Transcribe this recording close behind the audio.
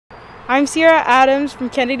I'm Sierra Adams from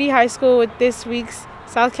Kennedy High School with this week's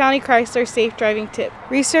South County Chrysler Safe Driving Tip.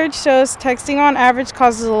 Research shows texting on average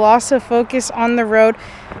causes a loss of focus on the road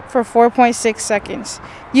for 4.6 seconds.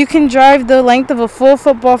 You can drive the length of a full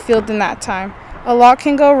football field in that time. A lot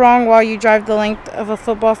can go wrong while you drive the length of a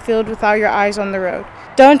football field without your eyes on the road.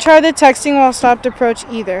 Don't try the texting while stopped approach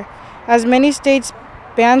either, as many states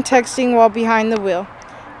ban texting while behind the wheel.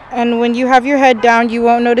 And when you have your head down, you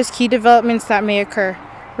won't notice key developments that may occur.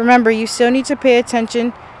 Remember, you still need to pay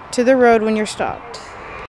attention to the road when you're stopped.